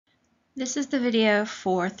This is the video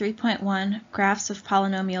for 3.1 Graphs of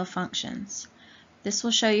Polynomial Functions. This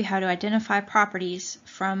will show you how to identify properties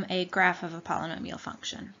from a graph of a polynomial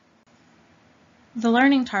function. The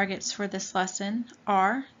learning targets for this lesson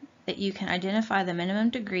are that you can identify the minimum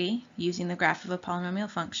degree using the graph of a polynomial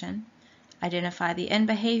function, identify the end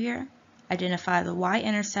behavior, identify the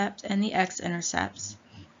y-intercept and the x-intercepts,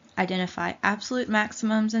 identify absolute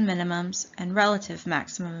maximums and minimums and relative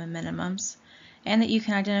maximum and minimums, and that you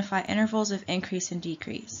can identify intervals of increase and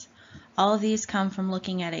decrease. All of these come from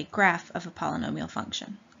looking at a graph of a polynomial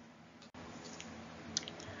function.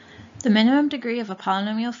 The minimum degree of a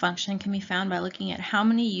polynomial function can be found by looking at how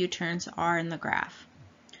many u-turns are in the graph.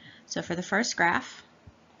 So for the first graph,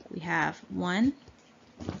 we have 1,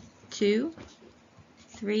 2,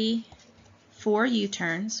 3, 4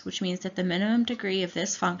 u-turns, which means that the minimum degree of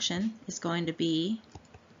this function is going to be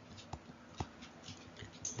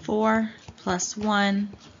 4 plus 1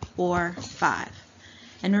 or 5.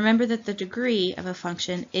 And remember that the degree of a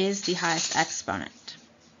function is the highest exponent.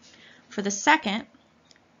 For the second,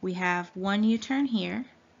 we have 1 u-turn here,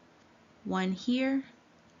 1 here,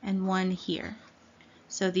 and 1 here.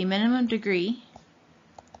 So the minimum degree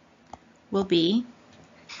will be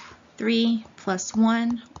 3 plus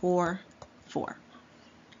 1 or 4.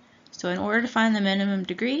 So in order to find the minimum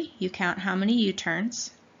degree, you count how many u-turns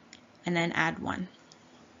and then add 1.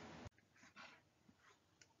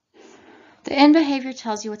 The end behavior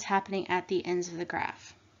tells you what's happening at the ends of the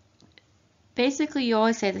graph. Basically, you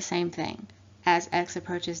always say the same thing. As x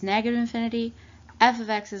approaches negative infinity, f of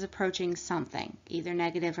x is approaching something, either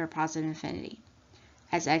negative or positive infinity.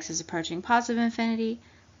 As x is approaching positive infinity,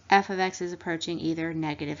 f of x is approaching either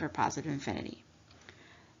negative or positive infinity.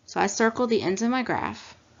 So I circle the ends of my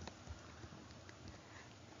graph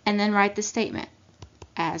and then write the statement.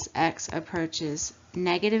 As x approaches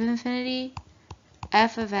negative infinity,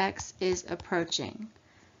 f of x is approaching.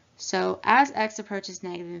 So as x approaches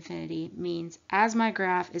negative infinity means as my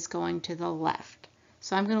graph is going to the left.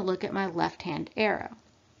 So I'm going to look at my left-hand arrow.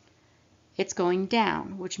 It's going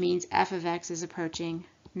down, which means f of x is approaching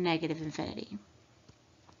negative infinity.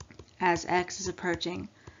 As x is approaching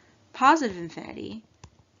positive infinity,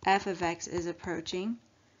 f of x is approaching.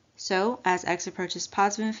 So as x approaches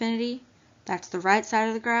positive infinity, that's the right side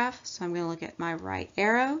of the graph. So I'm going to look at my right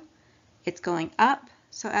arrow. It's going up,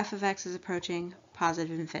 so f of x is approaching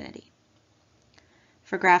positive infinity.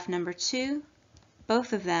 For graph number 2,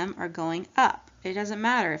 both of them are going up. It doesn't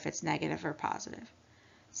matter if it's negative or positive.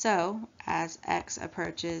 So as x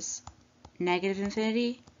approaches negative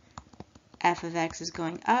infinity, f of x is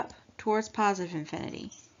going up towards positive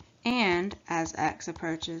infinity. And as x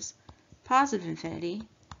approaches positive infinity,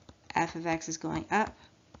 f of x is going up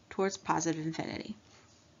towards positive infinity.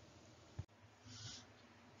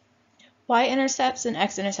 Y-intercepts and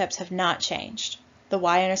x-intercepts have not changed. The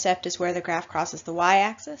y-intercept is where the graph crosses the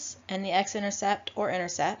y-axis, and the x-intercept or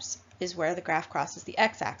intercepts is where the graph crosses the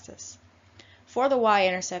x-axis. For the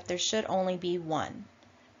y-intercept, there should only be one.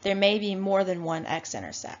 There may be more than one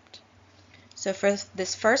x-intercept. So for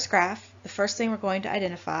this first graph, the first thing we're going to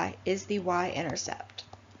identify is the y-intercept.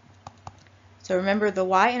 So remember, the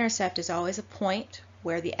y-intercept is always a point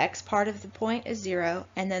where the x part of the point is 0,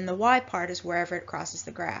 and then the y part is wherever it crosses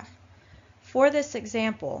the graph. For this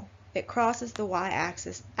example, it crosses the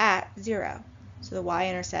y-axis at 0, so the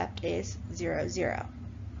y-intercept is 0, 0.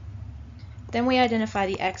 Then we identify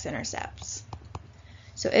the x-intercepts.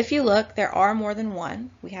 So if you look, there are more than one.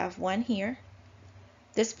 We have one here.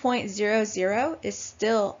 This point 0, 0 is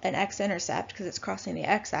still an x-intercept because it's crossing the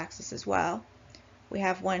x-axis as well. We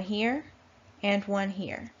have one here and one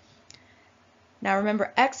here. Now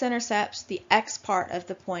remember, x-intercepts, the x part of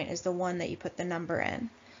the point is the one that you put the number in.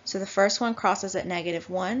 So the first one crosses at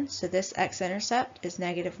 -1, so this x-intercept is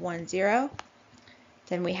 -1, 0.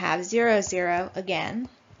 Then we have 0, 0 again.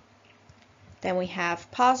 Then we have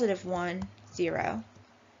 +1, 0,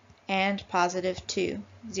 and +2,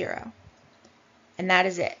 0. And that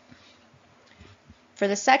is it. For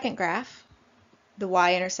the second graph, the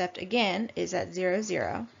y-intercept again is at 0,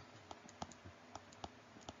 0.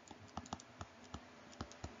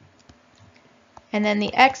 And then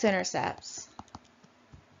the x-intercepts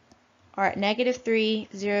are at -3,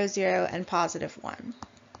 0, 0, and +1.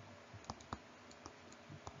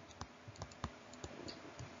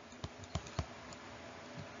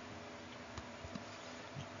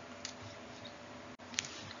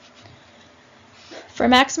 For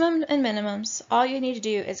maximum and minimums, all you need to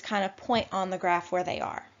do is kind of point on the graph where they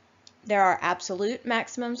are. There are absolute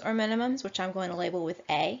maximums or minimums, which I'm going to label with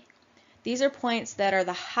A. These are points that are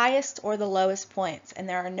the highest or the lowest points, and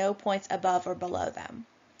there are no points above or below them.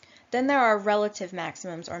 Then there are relative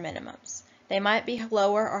maximums or minimums. They might be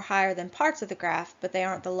lower or higher than parts of the graph, but they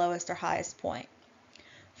aren't the lowest or highest point.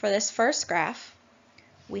 For this first graph,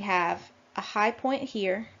 we have a high point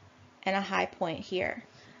here and a high point here.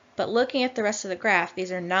 But looking at the rest of the graph,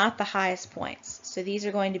 these are not the highest points. So these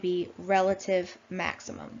are going to be relative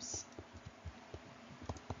maximums.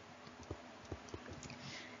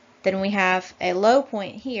 Then we have a low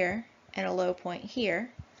point here and a low point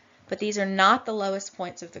here, but these are not the lowest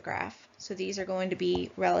points of the graph. So these are going to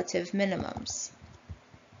be relative minimums.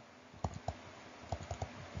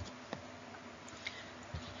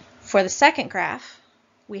 For the second graph,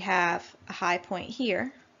 we have a high point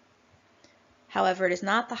here. However, it is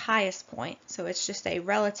not the highest point, so it's just a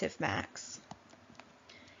relative max.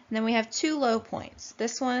 And then we have two low points,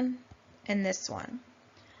 this one and this one.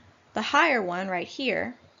 The higher one right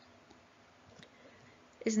here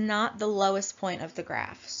is not the lowest point of the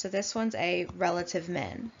graph, so this one's a relative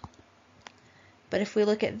min. But if we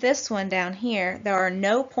look at this one down here, there are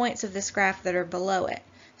no points of this graph that are below it,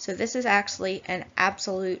 so this is actually an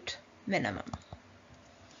absolute minimum.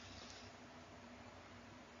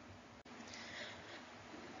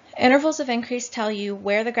 Intervals of increase tell you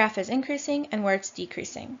where the graph is increasing and where it's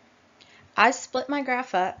decreasing. I split my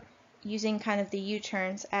graph up using kind of the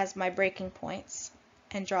U-turns as my breaking points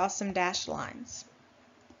and draw some dashed lines.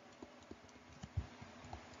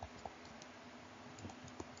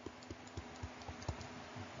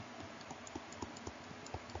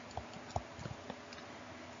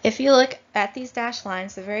 If you look at these dashed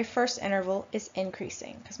lines, the very first interval is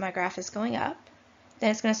increasing because my graph is going up. Then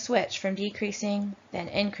it's going to switch from decreasing, then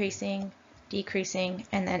increasing, decreasing,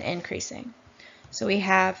 and then increasing. So we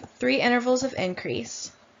have 3 intervals of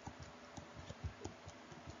increase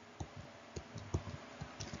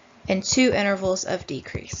and 2 intervals of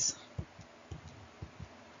decrease.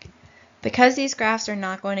 Because these graphs are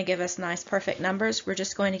not going to give us nice perfect numbers, we're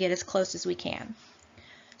just going to get as close as we can.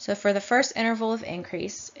 So for the first interval of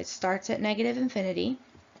increase, it starts at negative infinity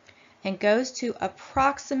and goes to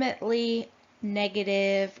approximately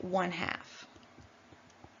negative 1/2.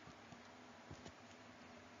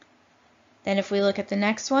 Then if we look at the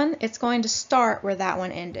next one, it's going to start where that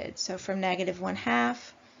one ended. So from negative 1/2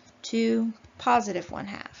 to positive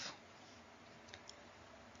 1/2.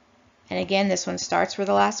 And again, this one starts where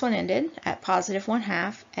the last one ended at positive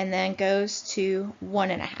 1/2 and then goes to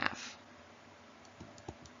 1.5.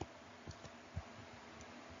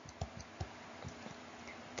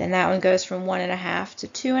 Then that one goes from 1.5 to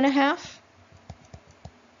 2.5.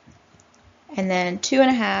 And then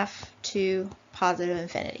 2.5 to positive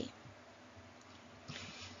infinity.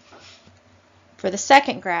 For the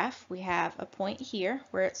second graph, we have a point here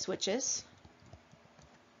where it switches,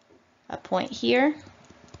 a point here,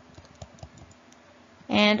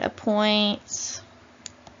 and a point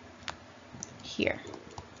here.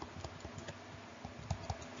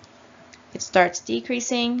 It starts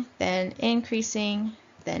decreasing, then increasing,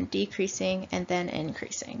 then decreasing, and then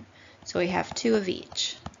increasing. So we have 2 of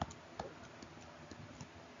each.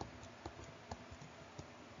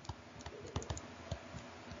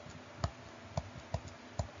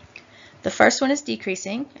 The first one is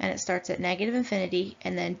decreasing, and it starts at negative infinity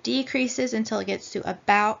and then decreases until it gets to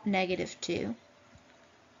about negative 2.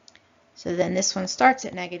 So then this one starts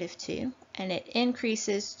at negative 2 and it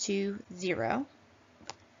increases to 0.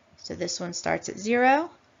 So this one starts at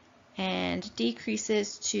 0 and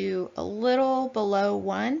decreases to a little below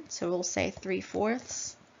 1, so we'll say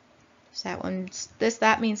 3/4. So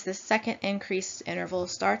that means the second increased interval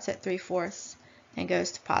starts at 3/4 and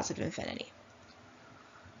goes to positive infinity.